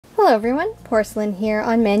Hello everyone, Porcelain here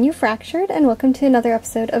on Manufactured, and welcome to another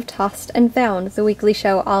episode of Tossed and Found, the weekly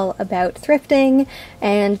show all about thrifting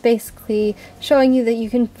and basically showing you that you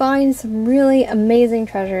can find some really amazing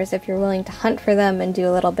treasures if you're willing to hunt for them and do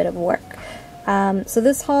a little bit of work. So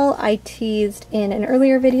this haul I teased in an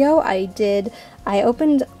earlier video. I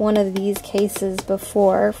opened one of these cases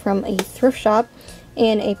before from a thrift shop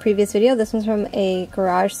in a previous video. This one's from a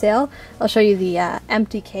garage sale. I'll show you the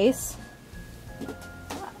empty case.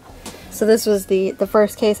 So this was the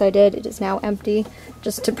first case I did. It is now empty,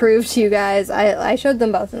 just to prove to you guys. I showed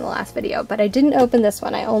them both in the last video, but I didn't open this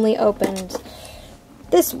one. I only opened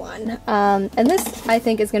this one. And this, I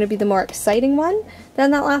think, is going to be the more exciting one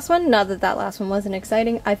than that last one. Not that that last one wasn't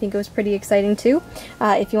exciting. I think it was pretty exciting too.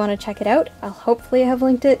 If you want to check it out, I'll hopefully have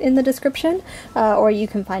linked it in the description, or you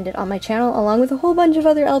can find it on my channel along with a whole bunch of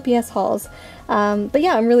other LPS hauls. But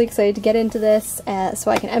yeah, I'm really excited to get into this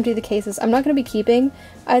so I can empty the cases. I'm not going to be keeping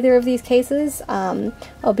either of these cases.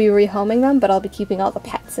 I'll be rehoming them, but I'll be keeping all the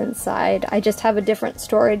pets inside. I just have a different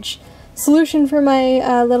storage solution for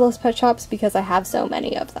my littlest pet shops because I have so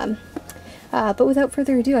many of them. But without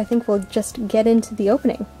further ado, I think we'll just get into the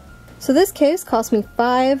opening. So this case cost me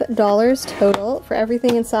 $5 total for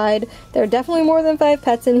everything inside. There are definitely more than 5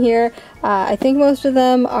 pets in here. I think most of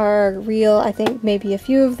them are real. I think maybe a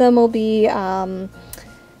few of them will be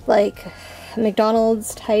like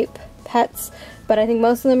McDonald's type pets, but I think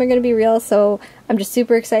most of them are going to be real, so I'm just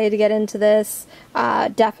super excited to get into this.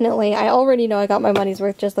 Definitely, I already know I got my money's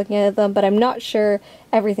worth just looking at them, but I'm not sure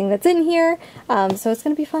everything that's in here, so it's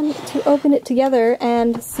going to be fun to open it together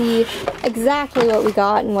and see exactly what we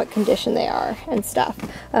got and what condition they are and stuff.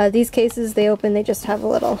 These cases, they just have a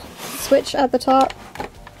little switch at the top,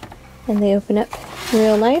 and they open up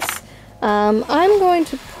real nice. I'm going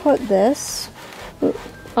to put this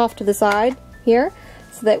off to the side here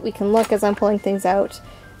so that we can look as I'm pulling things out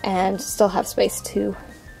and still have space to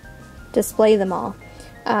display them all.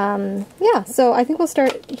 Yeah, so I think we'll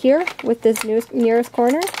start here with this nearest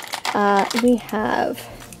corner. Alright,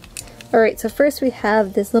 so first we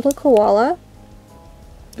have this little koala.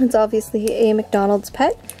 It's obviously a McDonald's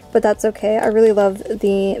pet, but that's okay. I really love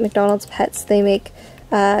the McDonald's pets. They make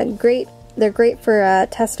they're great for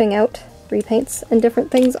testing out repaints and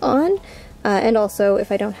different things on. And also,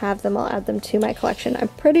 if I don't have them, I'll add them to my collection. I'm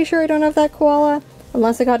pretty sure I don't have that koala,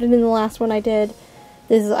 unless I got it in the last one I did.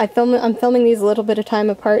 I'm filming these a little bit of time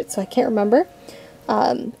apart, so I can't remember.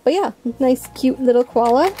 But yeah, nice, cute little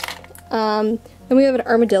koala. Then we have an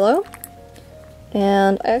armadillo.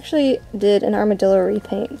 And I actually did an armadillo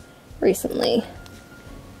repaint recently.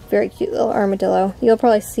 Very cute little armadillo. You'll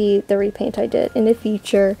probably see the repaint I did in a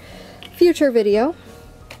future video.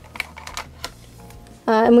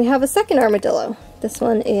 And we have a second armadillo, this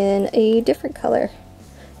one in a different color.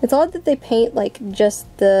 It's odd that they paint like just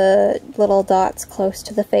the little dots close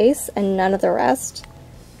to the face and none of the rest.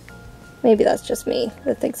 Maybe that's just me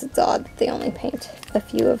that thinks it's odd that they only paint a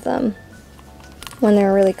few of them when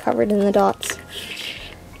they're really covered in the dots.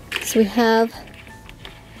 So we have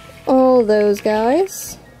all those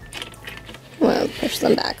guys. I'm going to push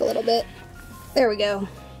them back a little bit. There we go.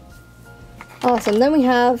 Awesome. Then we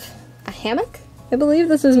have a hammock. I believe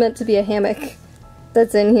this is meant to be a hammock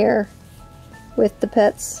that's in here with the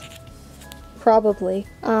pets. Probably.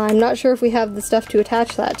 I'm not sure if we have the stuff to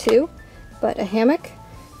attach that to, but a hammock.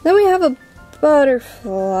 Then we have a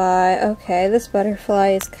butterfly. Okay, this butterfly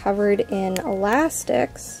is covered in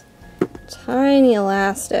elastics. Tiny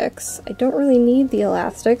elastics. I don't really need the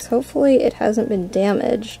elastics. Hopefully it hasn't been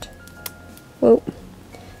damaged. Whoa.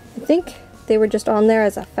 I think they were just on there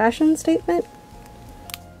as a fashion statement.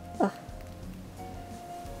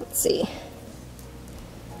 Let's see.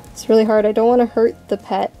 It's really hard. I don't want to hurt the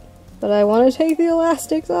pet, but I want to take the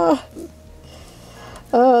elastics off.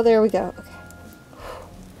 Oh, there we go. Okay.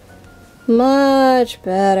 Much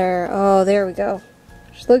better. Oh, there we go.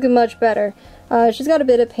 She's looking much better. She's got a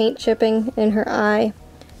bit of paint chipping in her eye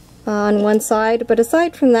on one side, but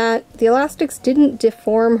aside from that, the elastics didn't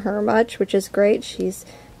deform her much, which is great. She's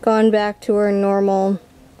gone back to her normal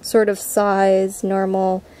sort of size,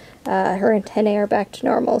 normal. Her antennae are back to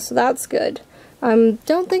normal, so that's good. I don't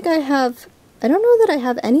know that I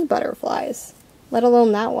have any butterflies, let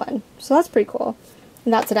alone that one. So that's pretty cool.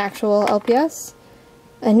 And that's an actual LPS.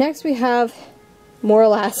 And next we have more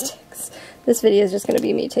elastics. This video is just going to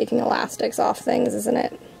be me taking elastics off things, isn't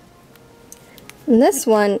it? And this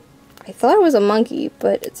one, I thought it was a monkey,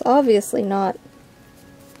 but it's obviously not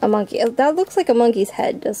a monkey. That looks like a monkey's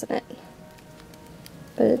head, doesn't it?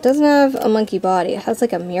 But it doesn't have a monkey body. It has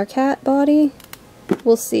like a meerkat body.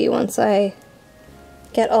 We'll see once I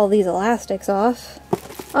get all these elastics off.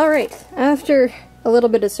 Alright, after a little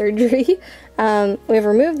bit of surgery. We've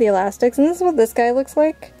removed the elastics, and this is what this guy looks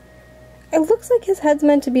like. It looks like his head's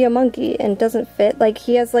meant to be a monkey and doesn't fit. Like,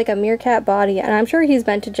 he has like a meerkat body, and I'm sure he's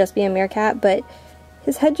meant to just be a meerkat, but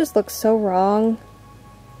his head just looks so wrong.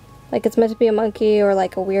 Like it's meant to be a monkey or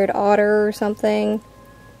like a weird otter or something.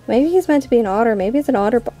 Maybe he's meant to be an otter, maybe it's an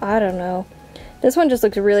otter, but I don't know. This one just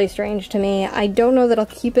looks really strange to me. I don't know that I'll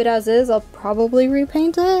keep it as is. I'll probably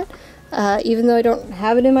repaint it, even though I don't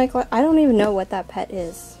have it in my collection. I don't even know what that pet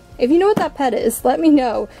is. If you know what that pet is, let me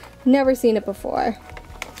know. Never seen it before.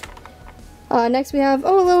 Next we have,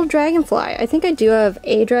 oh, a little dragonfly. I think I do have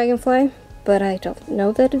a dragonfly, but I don't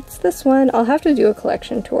know that it's this one. I'll have to do a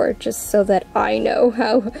collection tour just so that I know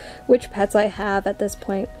which pets I have at this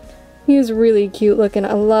point. He's really cute looking.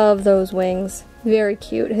 I love those wings. Very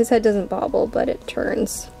cute. His head doesn't bobble, but it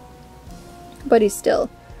turns. But he's still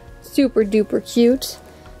super duper cute.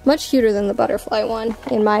 Much cuter than the butterfly one,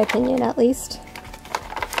 in my opinion at least.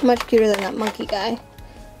 Much cuter than that monkey guy.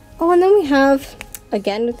 Oh, and then we have,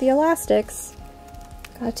 again with the elastics,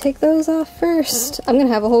 gotta take those off first. I'm gonna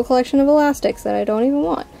have a whole collection of elastics that I don't even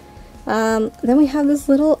want. Then we have this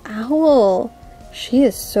little owl. She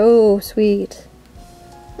is so sweet.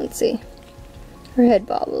 Let's see. Her head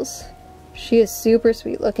bobbles. She is super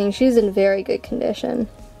sweet looking. She's in very good condition.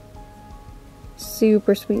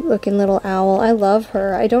 Super sweet looking little owl. I love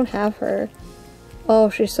her. I don't have her. Oh,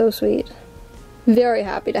 she's so sweet. Very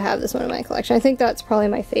happy to have this one in my collection. I think that's probably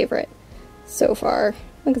my favorite so far.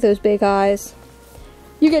 Look at those big eyes.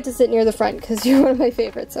 You get to sit near the front because you're one of my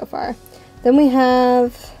favorites so far. Then we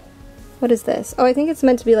have, what is this? Oh, I think it's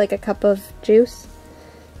meant to be like a cup of juice.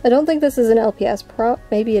 I don't think this is an LPS prop.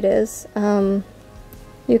 Maybe it is.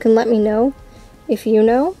 You can let me know if you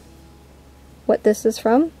know what this is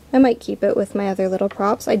from. I might keep it with my other little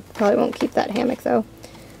props. I probably won't keep that hammock though.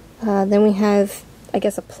 Then we have, I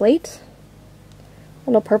guess, a plate. A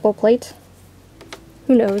little purple plate.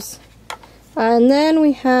 Who knows? And then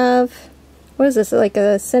we have, what is this, like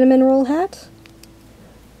a cinnamon roll hat?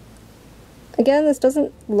 Again, this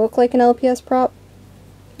doesn't look like an LPS prop.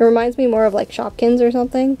 It reminds me more of like Shopkins or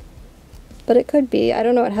something. But it could be. I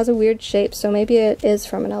don't know, it has a weird shape, so maybe it is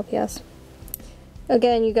from an LPS.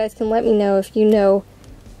 Again, you guys can let me know if you know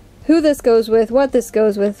who this goes with, what this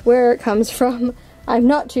goes with, where it comes from. I'm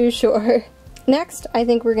not too sure. Next, I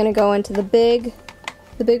think we're gonna go into the big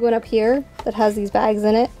one up here that has these bags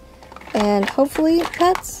in it. And hopefully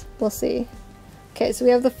pets? We'll see. Okay, so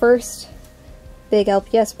we have the first big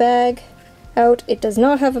LPS bag out. It does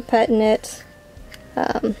not have a pet in it.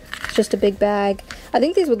 It's just a big bag. I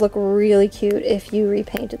think these would look really cute if you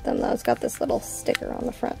repainted them though. It's got this little sticker on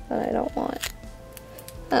the front that I don't want.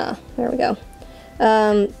 Ah, there we go.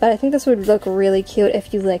 But I think this would look really cute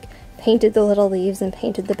if you like painted the little leaves and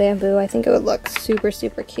painted the bamboo. I think it would look super,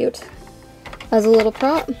 super cute as a little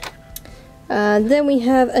prop. Then we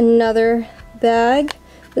have another bag.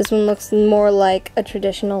 This one looks more like a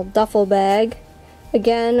traditional duffel bag.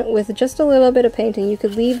 Again, with just a little bit of painting, you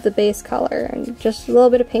could leave the base color and just a little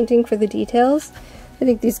bit of painting for the details. I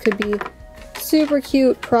think these could be super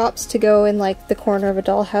cute props to go in like the corner of a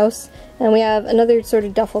dollhouse. And we have another sort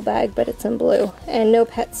of duffel bag, but it's in blue. And no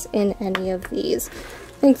pets in any of these.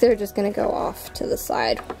 I think they're just going to go off to the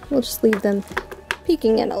side. We'll just leave them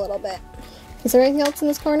peeking in a little bit. Is there anything else in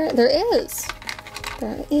this corner? There is!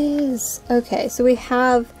 There is! Okay, so we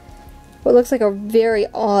have what looks like a very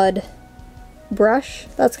odd brush.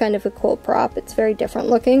 That's kind of a cool prop. It's very different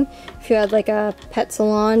looking. If you had like a pet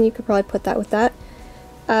salon, you could probably put that with that.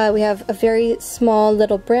 We have a very small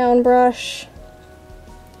little brown brush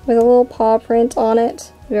with a little paw print on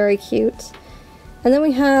it. Very cute. And then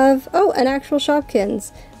we have, oh, an actual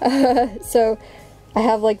Shopkins. So I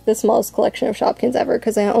have like the smallest collection of Shopkins ever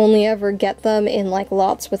because I only ever get them in like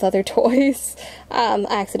lots with other toys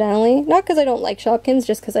accidentally. Not because I don't like Shopkins,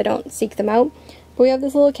 just because I don't seek them out. But we have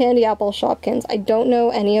this little candy apple Shopkins. I don't know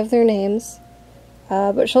any of their names,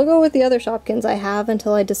 but she'll go with the other Shopkins I have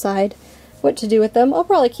until I decide what to do with them. I'll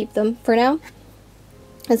probably keep them for now.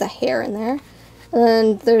 There's a hair in there.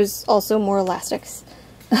 And there's also more elastics,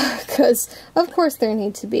 because of course there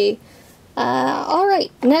need to be.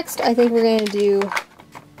 Alright, next I think we're going to do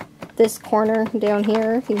this corner down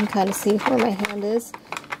here. You can kind of see where my hand is.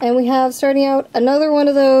 And we have, starting out, another one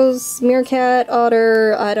of those meerkat,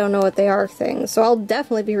 otter, I don't know what they are things. So I'll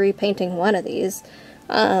definitely be repainting one of these.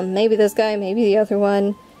 Maybe this guy, maybe the other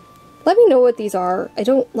one. Let me know what these are. I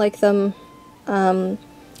don't like them.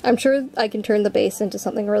 I'm sure I can turn the base into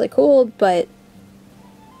something really cool, but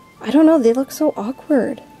I don't know, they look so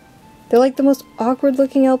awkward. They're like the most awkward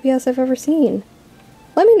looking LPS I've ever seen.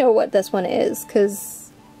 Let me know what this one is,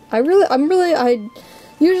 because I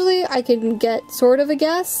Usually I can get sort of a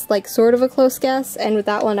guess, like sort of a close guess, and with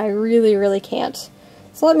that one I really, really can't.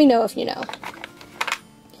 So let me know if you know.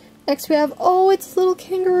 Next we have, oh, it's a little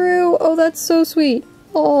kangaroo. Oh, that's so sweet.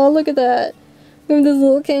 Oh, look at that. We have this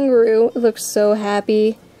little kangaroo. It looks so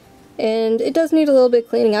happy. And it does need a little bit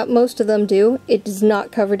cleaning up. Most of them do. It is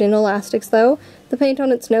not covered in elastics though. The paint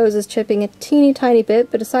on its nose is chipping a teeny tiny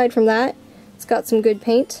bit, but aside from that, it's got some good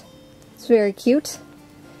paint. It's very cute.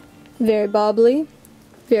 Very bobbly.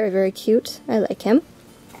 Very, very cute. I like him.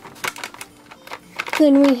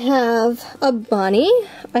 Then we have a bunny.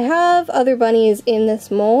 I have other bunnies in this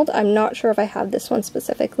mold. I'm not sure if I have this one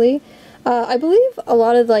specifically. I believe a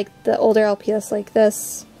lot of like the older LPS like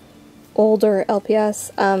this, older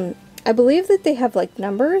LPS, I believe that they have like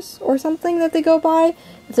numbers or something that they go by.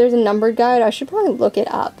 If there's a numbered guide, I should probably look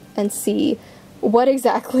it up and see what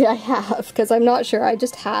exactly I have, because I'm not sure. I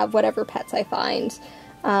just have whatever pets I find.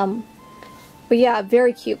 But yeah,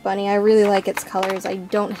 very cute bunny. I really like its colors. I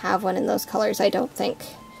don't have one in those colors, I don't think.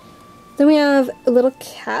 Then we have a little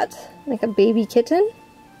cat, like a baby kitten.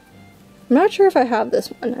 I'm not sure if I have this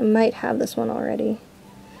one. I might have this one already.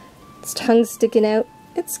 Its tongue's sticking out.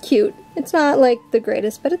 It's cute. It's not like the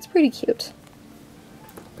greatest, but it's pretty cute.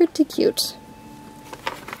 Pretty cute.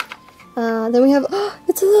 Then we have, oh,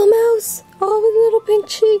 it's a little mouse! Oh, with little pink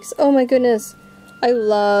cheeks! Oh my goodness. I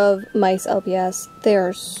love mice LPS. They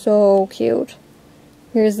are so cute.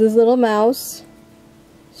 Here's this little mouse.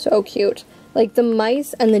 So cute. Like the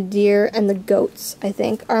mice and the deer and the goats, I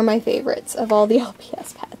think, are my favorites of all the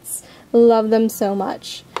LPS pets. Love them so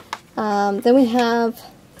much. Then we have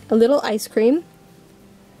a little ice cream.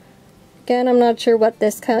 Again, I'm not sure what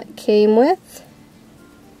this came with.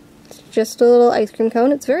 It's just a little ice cream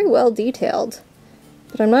cone. It's very well detailed,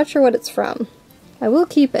 but I'm not sure what it's from. I will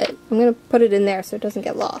keep it. I'm going to put it in there so it doesn't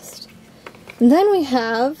get lost. And then we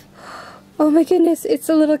have, oh my goodness, it's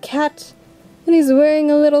a little cat, and he's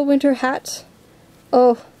wearing a little winter hat.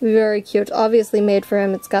 Oh, very cute. Obviously made for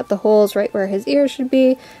him. It's got the holes right where his ears should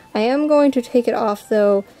be. I am going to take it off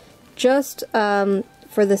though, just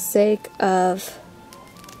for the sake of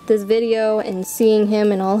this video and seeing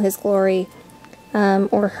him in all his glory,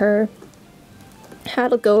 or her.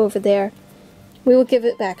 Hat'll go over there. We will give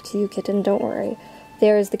it back to you, kitten, don't worry.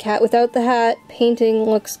 There's the cat without the hat. Painting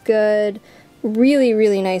looks good. Really,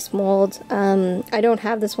 really nice mold. I don't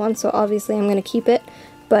have this one, so obviously I'm going to keep it,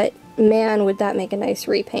 but man, would that make a nice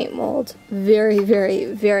repaint mold. Very, very,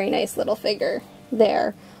 very nice little figure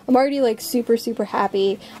there. I'm already like super, super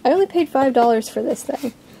happy. I only paid $5 for this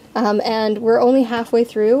thing. And we're only halfway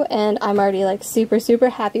through, and I'm already like super, super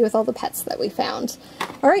happy with all the pets that we found.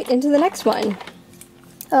 Alright, into the next one.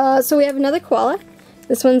 So we have another koala.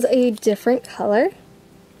 This one's a different color.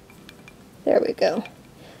 There we go.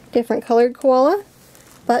 Different colored koala,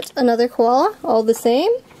 but another koala, all the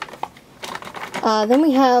same. Then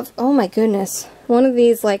we have, oh my goodness, one of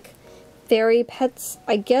these like fairy pets.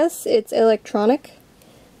 I guess it's electronic,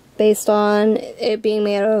 based on it being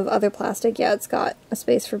made out of other plastic. Yeah, it's got a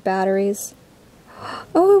space for batteries.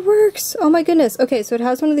 Oh, it works! Oh my goodness. Okay, so it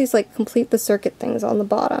has one of these like complete the circuit things on the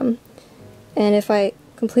bottom. And if I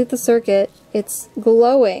complete the circuit, it's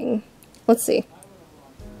glowing. Let's see.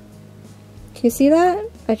 Can you see that?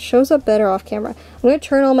 It shows up better off camera. I'm going to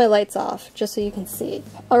turn all my lights off just so you can see.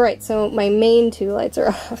 Alright, so my main two lights are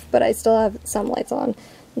off, but I still have some lights on.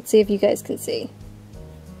 Let's see if you guys can see.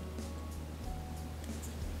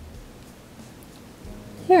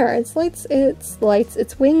 Here, its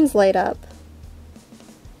wings light up.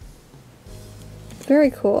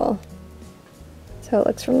 Very cool. That's how it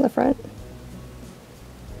looks from the front.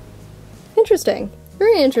 Interesting.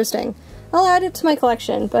 Very interesting. I'll add it to my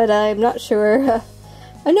collection, but I'm not sure.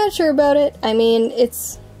 I'm not sure about it. I mean,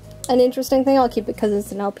 it's an interesting thing. I'll keep it because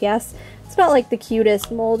it's an LPS. It's not like the cutest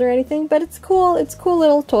mold or anything, but it's cool. It's a cool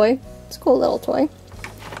little toy. It's a cool little toy.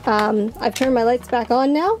 I've turned my lights back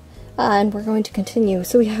on now, and we're going to continue.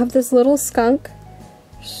 So we have this little skunk.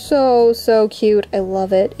 So, so cute. I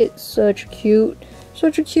love it. It's such a cute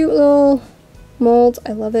little mold.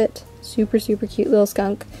 I love it. Super, super cute little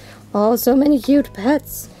skunk. Oh, so many cute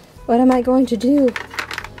pets. What am I going to do?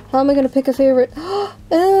 How am I going to pick a favorite? Oh,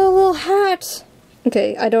 a little hat!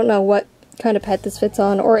 Okay, I don't know what kind of pet this fits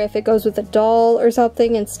on, or if it goes with a doll or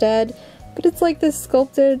something instead, but it's like this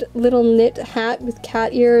sculpted little knit hat with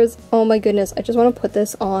cat ears. Oh my goodness, I just want to put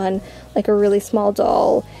this on like a really small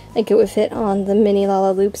doll. Like it would fit on the mini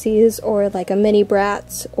Lalaloopsies, or like a mini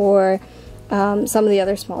Bratz, or some of the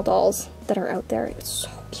other small dolls that are out there. It's so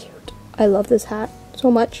cute. I love this hat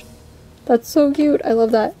so much. That's so cute. I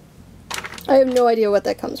love that. I have no idea what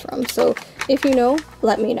that comes from, so if you know,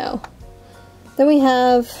 let me know. Then we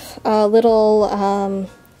have a little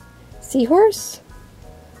seahorse.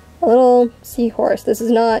 A little seahorse. This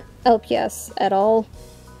is not LPS at all.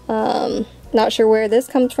 Not sure where this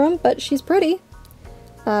comes from, but she's pretty.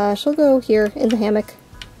 She'll go here in the hammock.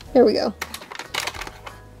 There we go.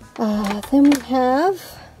 Then we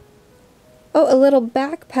have, oh, a little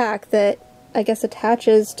backpack that I guess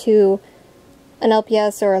attaches to an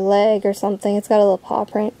LPS or a leg or something. It's got a little paw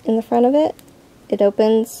print in the front of it. It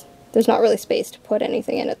opens. There's not really space to put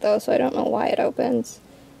anything in it though, so I don't know why it opens.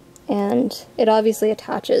 And it obviously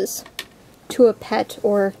attaches to a pet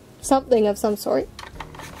or something of some sort.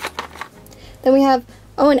 Then we have,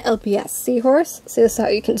 oh, an LPS seahorse. So this is how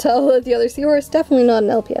you can tell that the other seahorse, definitely not an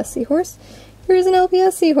LPS seahorse. Here's an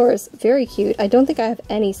LPS seahorse. Very cute. I don't think I have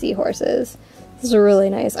any seahorses. These are really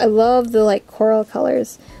nice. I love the like coral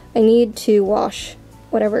colors. I need to wash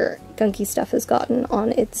whatever gunky stuff has gotten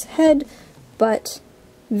on its head, but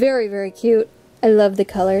very, very cute. I love the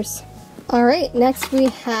colors. Alright, next we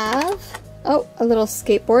have, oh, a little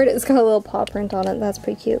skateboard. It's got a little paw print on it. That's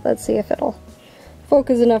pretty cute. Let's see if it'll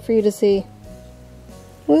focus enough for you to see.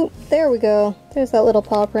 Whoop, there we go. There's that little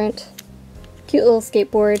paw print. Cute little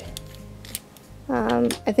skateboard.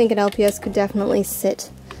 I think an LPS could definitely sit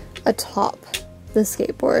atop the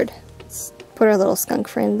skateboard. Let's put our little skunk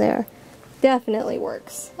friend there. Definitely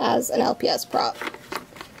works as an LPS prop.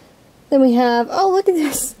 Then we have, oh, look at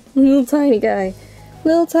this little tiny guy.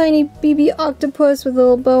 Little tiny BB octopus with a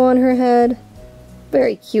little bow on her head.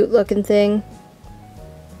 Very cute looking thing.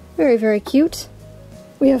 Very, very cute.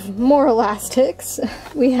 We have more elastics.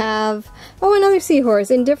 We have, oh, another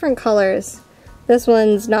seahorse in different colors. This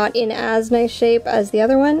one's not in as nice shape as the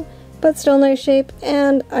other one, but still nice shape,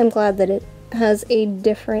 and I'm glad that it has a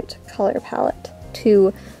different color palette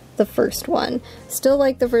to the first one. Still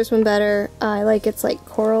like the first one better. I like its like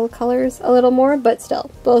coral colors a little more, but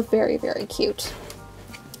still, both very, very cute.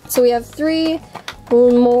 So we have 3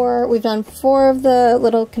 more. We've done 4 of the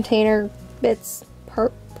little container bits,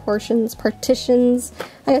 partitions,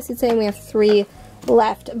 I guess you'd say, and we have 3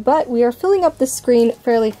 left, but we are filling up the screen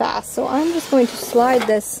fairly fast, so I'm just going to slide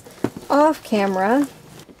this off camera.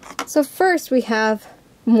 So first we have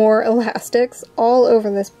more elastics all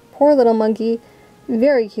over this poor little monkey.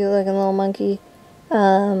 Very cute looking little monkey.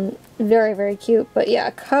 Very, very cute, but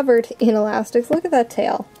yeah, covered in elastics. Look at that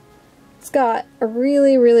tail. It's got a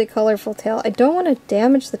really, really colorful tail. I don't want to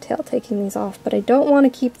damage the tail taking these off, but I don't want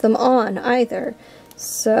to keep them on either.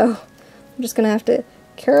 So I'm just gonna have to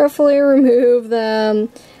carefully remove them.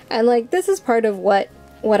 And like, this is part of what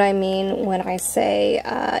I mean when I say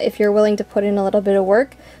if you're willing to put in a little bit of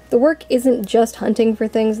work. The work isn't just hunting for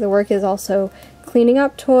things, the work is also cleaning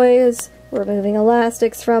up toys, removing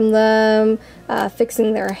elastics from them,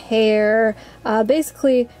 fixing their hair,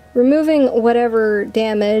 basically removing whatever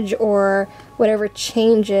damage or whatever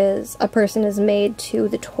changes a person has made to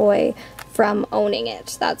the toy from owning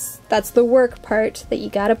it. That's the work part that you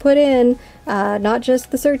gotta put in, not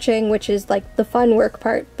just the searching, which is like the fun work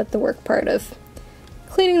part, but the work part of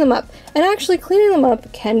cleaning them up. And actually cleaning them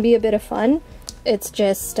up can be a bit of fun. It's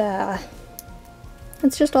just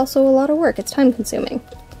also a lot of work. It's time consuming.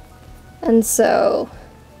 And so,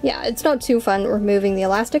 yeah, it's not too fun removing the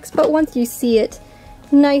elastics, but once you see it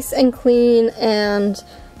nice and clean and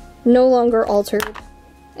no longer altered,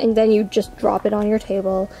 and then you just drop it on your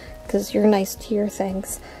table because you're nice to your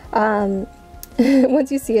things.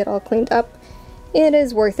 Once you see it all cleaned up, it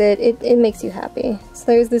is worth it. It makes you happy. So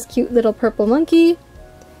there's this cute little purple monkey.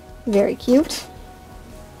 Very cute.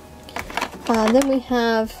 Then we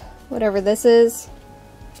have whatever this is.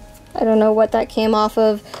 I don't know what that came off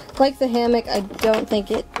of. Like the hammock, I don't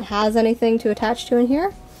think it has anything to attach to in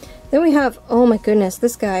here. Then we have, oh my goodness,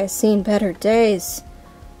 this guy has seen better days.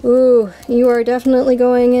 Ooh, you are definitely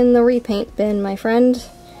going in the repaint bin, my friend.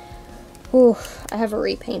 Ooh, I have a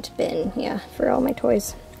repaint bin, yeah, for all my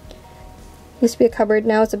toys. Used to be a cupboard,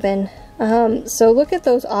 now it's a bin. So look at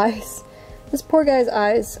those eyes. This poor guy's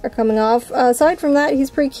eyes are coming off. Aside from that,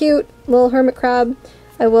 he's pretty cute. Little hermit crab.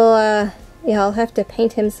 I will, yeah, I'll have to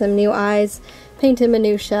paint him some new eyes, paint him a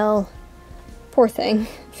new shell. Poor thing.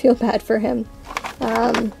 Feel bad for him.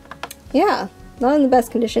 Yeah, not in the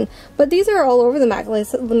best condition. But these are all over the map.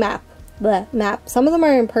 Some of them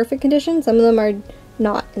are in perfect condition, some of them are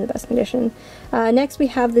not in the best condition. Next we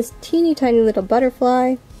have this teeny tiny little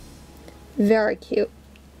butterfly. Very cute.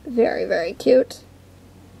 Very, very cute.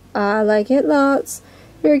 I like it lots.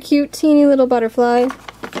 Very cute, teeny little butterfly.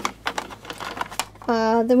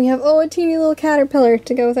 Then we have, oh, a teeny little caterpillar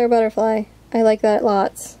to go with our butterfly. I like that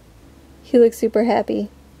lots. He looks super happy.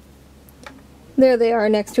 There they are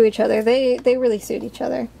next to each other. They really suit each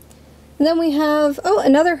other. And then we have, oh,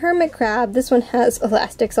 another hermit crab. This one has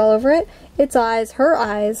elastics all over it. Its eyes, her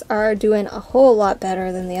eyes, are doing a whole lot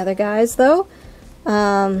better than the other guys, though.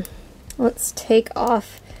 Let's take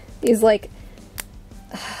off these, like,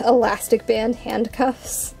 elastic band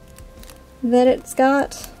handcuffs that it's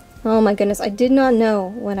got. Oh my goodness, I did not know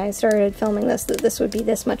when I started filming this that this would be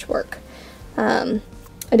this much work. I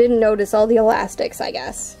didn't notice all the elastics, I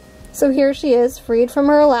guess. So here she is, freed from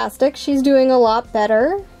her elastics. She's doing a lot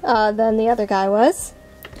better than the other guy was.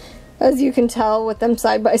 As you can tell with them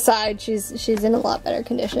side by side, she's in a lot better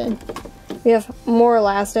condition. We have more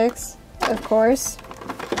elastics, of course.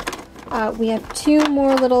 We have two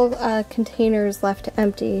more little containers left to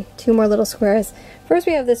empty, two more little squares. First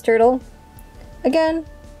we have this turtle, again,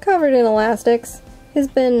 covered in elastics. He's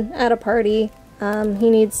been at a party. He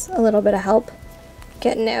needs a little bit of help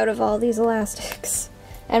getting out of all these elastics.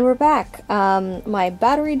 And we're back. My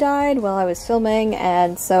battery died while I was filming,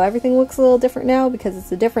 and so everything looks a little different now because it's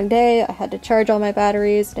a different day. I had to charge all my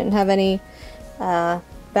batteries, didn't have any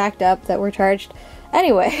backed up that were charged.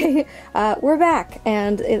 Anyway, we're back,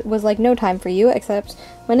 and it was like no time for you, except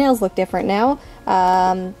my nails look different now,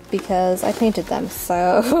 because I painted them,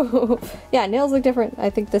 so yeah, nails look different. I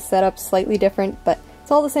think this setup's slightly different, but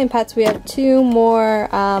it's all the same pets. We have two more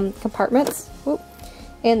compartments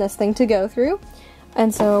in this thing to go through,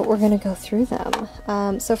 and so we're gonna go through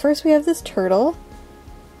them. So first we have this turtle.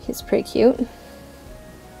 He's pretty cute.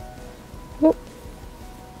 Whoop.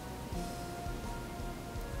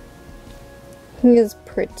 He is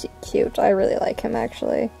pretty cute. I really like him,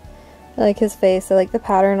 actually. I like his face. I like the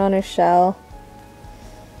pattern on his shell.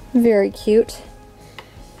 Very cute.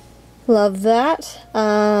 Love that.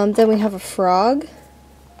 Then we have a frog.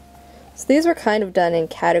 So these were kind of done in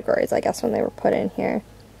categories, I guess, when they were put in here.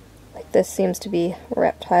 Like, this seems to be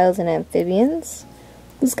reptiles and amphibians.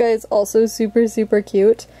 This guy is also super, super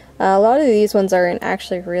cute. A lot of these ones are in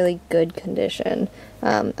actually really good condition.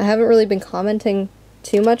 I haven't really been commenting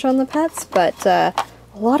too much on the pets, but a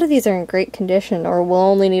lot of these are in great condition or will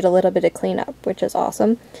only need a little bit of cleanup, which is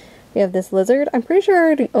awesome. We have this lizard. I'm pretty sure I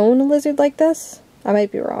already own a lizard like this. I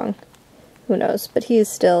might be wrong. Who knows? But he is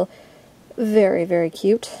still very, very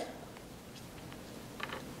cute.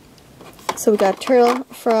 So we got turtle,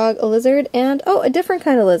 frog, a lizard, and oh, a different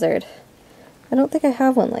kind of lizard. I don't think I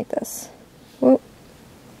have one like this. Whoa.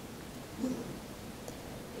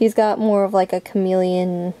 He's got more of like a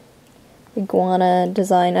chameleon iguana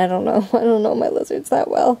design. I don't know. I don't know my lizards that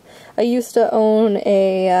well. I used to own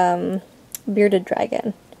a bearded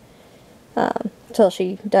dragon till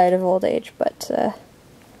she died of old age, but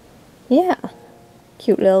yeah,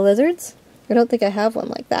 cute little lizards. I don't think I have one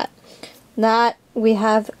like that. We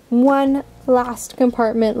have one last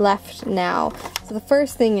compartment left now. So the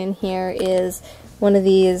first thing in here is one of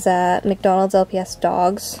these McDonald's LPS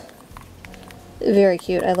dogs. Very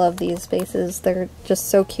cute. I love these spaces. They're just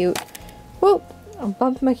so cute. Whoa! I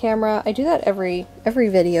bumped my camera. I do that every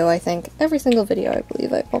video, I think. Every single video, I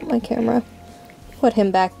believe, I bump my camera. Put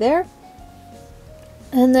him back there.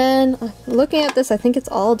 And then, looking at this, I think it's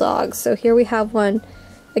all dogs. So here we have one,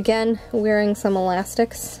 again, wearing some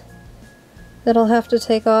elastics that I'll have to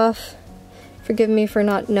take off. Forgive me for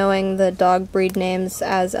not knowing the dog breed names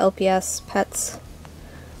as LPS pets.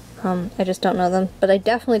 I just don't know them. But I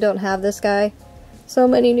definitely don't have this guy. So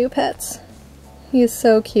many new pets. He is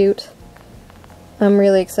so cute. I'm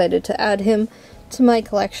really excited to add him to my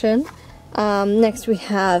collection. Next we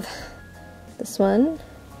have this one.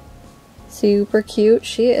 Super cute.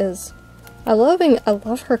 She is... I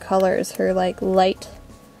love her colors. Her, like, light...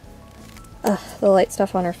 the light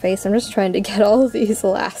stuff on her face. I'm just trying to get all of these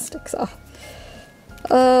elastics off.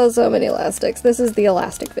 Oh, so many elastics. This is the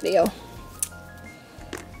elastic video.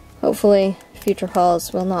 Hopefully, future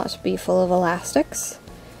hauls will not be full of elastics.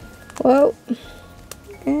 Whoa.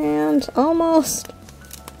 And almost.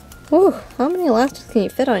 Ooh, how many elastics can you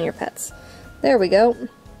fit on your pets? There we go.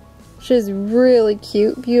 She's really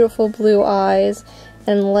cute, beautiful blue eyes,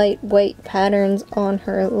 and light white patterns on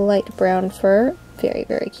her light brown fur. Very,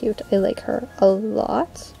 very cute. I like her a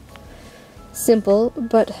lot. Simple,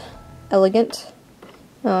 but elegant.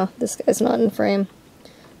 Oh, this guy's not in frame.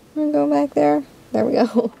 I'm gonna go back there. There we go.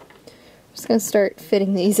 I'm just gonna start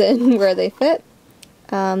fitting these in where they fit.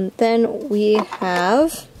 Then we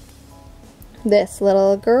have this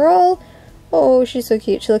little girl. Oh, she's so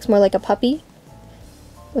cute. She looks more like a puppy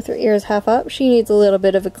with her ears half up. She needs a little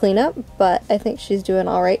bit of a cleanup, but I think she's doing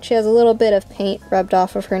alright. She has a little bit of paint rubbed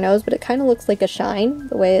off of her nose, but it kind of looks like a shine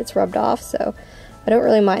the way it's rubbed off, so I don't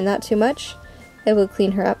really mind that too much. I will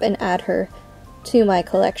clean her up and add her to my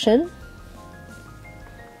collection.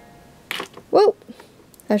 Whoa!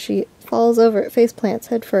 As she falls over, it face plants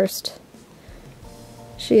head first.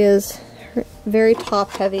 She is very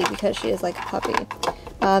top heavy because she is like a puppy.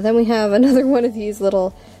 Then we have another one of these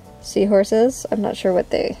little seahorses. I'm not sure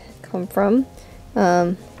what they come from,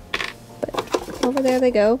 but over there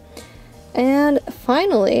they go. And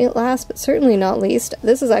finally, last but certainly not least,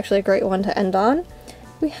 this is actually a great one to end on.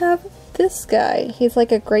 We have this guy. He's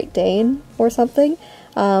like a Great Dane or something,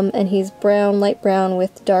 and he's brown, light brown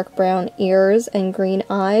with dark brown ears and green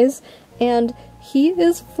eyes, and he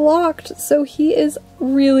is flocked, so he is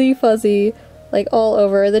really fuzzy, like all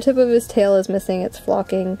over. The tip of his tail is missing, it's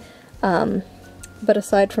flocking, but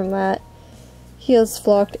aside from that, he is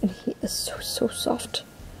flocked, and he is so soft.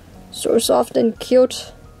 So soft and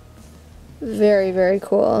cute. Very, very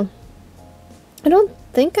cool. I don't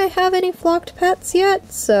think I have any flocked pets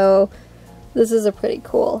yet, so this is a pretty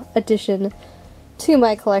cool addition to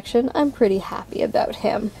my collection. I'm pretty happy about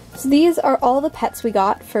him. So these are all the pets we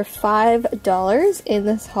got for $5 in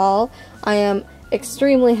this haul. I am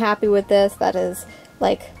extremely happy with this. That is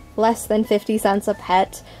like less than 50 cents a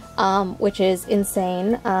pet, which is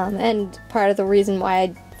insane, and part of the reason why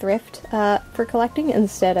I thrift for collecting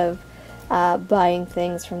instead of buying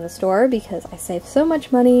things from the store, because I save so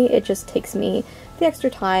much money. It just takes me the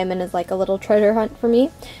extra time and is like a little treasure hunt for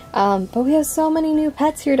me. But we have so many new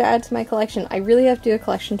pets here to add to my collection. I really have to do a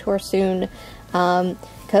collection tour soon,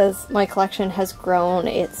 because my collection has grown.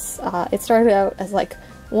 It started out as like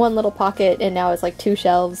one little pocket, and now it's like 2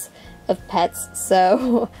 shelves of pets,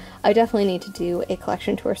 so I definitely need to do a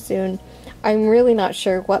collection tour soon. I'm really not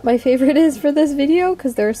sure what my favorite is for this video,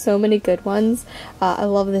 because there are so many good ones. I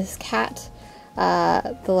love this cat,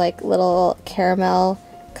 the like little caramel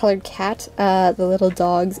colored cat, the little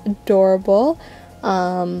dog's adorable.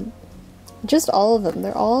 Just all of them.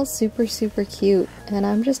 They're all super, super cute, and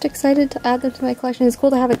I'm just excited to add them to my collection. It's cool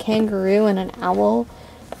to have a kangaroo and an owl.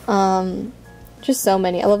 Just so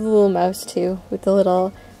many. I love the little mouse too, with the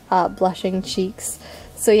little blushing cheeks.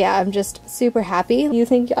 So yeah, I'm just super happy. You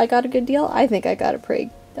think I got a good deal? I think I got a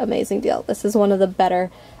pretty amazing deal. This is one of the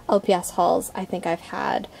better LPS hauls I think I've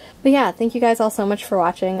had. But yeah, thank you guys all so much for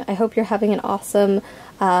watching. I hope you're having an awesome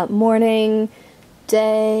morning,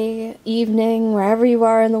 day, evening, wherever you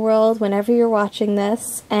are in the world, whenever you're watching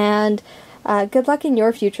this, and good luck in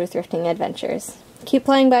your future thrifting adventures. Keep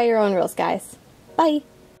playing by your own rules, guys. Bye!